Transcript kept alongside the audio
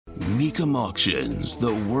Mecum Auctions,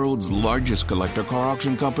 the world's largest collector car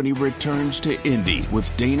auction company, returns to Indy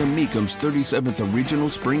with Dana Mecum's 37th Regional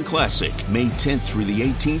Spring Classic, May 10th through the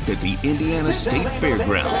 18th at the Indiana State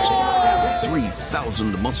Fairgrounds.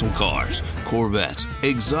 3,000 muscle cars, Corvettes,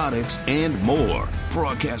 exotics, and more.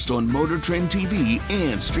 Broadcast on Motor Trend TV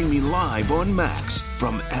and streaming live on Max.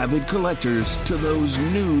 From avid collectors to those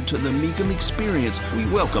new to the Mecum experience, we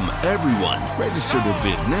welcome everyone. Register to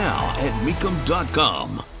bid now at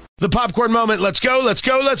Mecum.com. The popcorn moment. Let's go, let's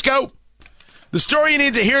go, let's go. The story you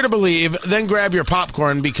need to hear to believe, then grab your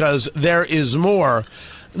popcorn because there is more.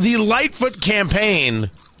 The Lightfoot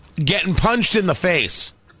campaign getting punched in the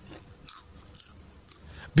face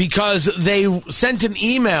because they sent an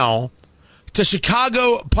email to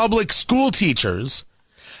Chicago public school teachers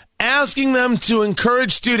asking them to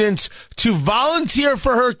encourage students to volunteer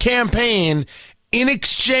for her campaign in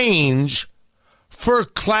exchange for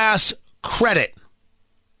class credit.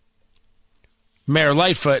 Mayor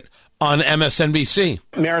Lightfoot on MSNBC.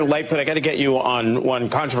 Mayor Lightfoot, I got to get you on one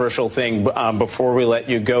controversial thing before we let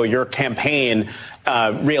you go. Your campaign,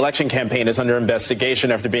 re-election campaign, is under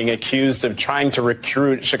investigation after being accused of trying to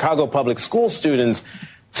recruit Chicago public school students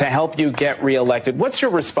to help you get reelected. What's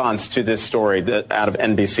your response to this story out of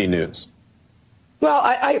NBC News? Well,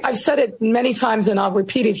 I've said it many times, and I'll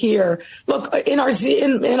repeat it here. Look, in our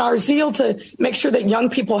zeal to make sure that young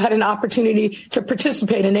people had an opportunity to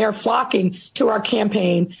participate, and they are flocking to our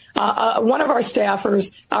campaign, one of our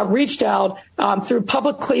staffers reached out through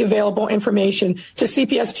publicly available information to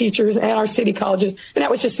CPS teachers and our city colleges, and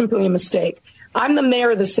that was just simply a mistake. I'm the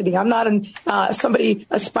mayor of the city. I'm not somebody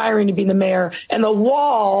aspiring to be the mayor. And the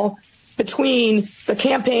wall between the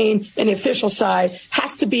campaign and the official side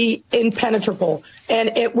has to be impenetrable,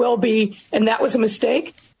 and it will be, and that was a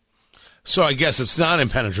mistake. So I guess it's not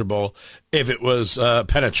impenetrable if it was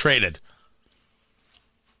penetrated.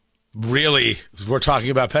 Really, we're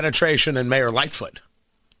talking about penetration and Mayor Lightfoot.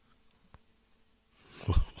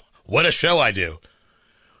 What a show I do.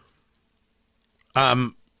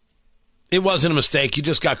 It wasn't a mistake. You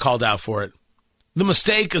just got called out for it. The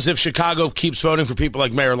mistake is if Chicago keeps voting for people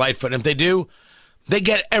like Mayor Lightfoot. And if they do, they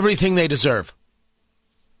get everything they deserve.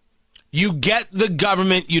 You get the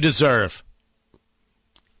government you deserve.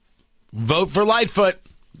 Vote for Lightfoot.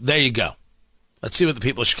 There you go. Let's see what the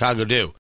people of Chicago do.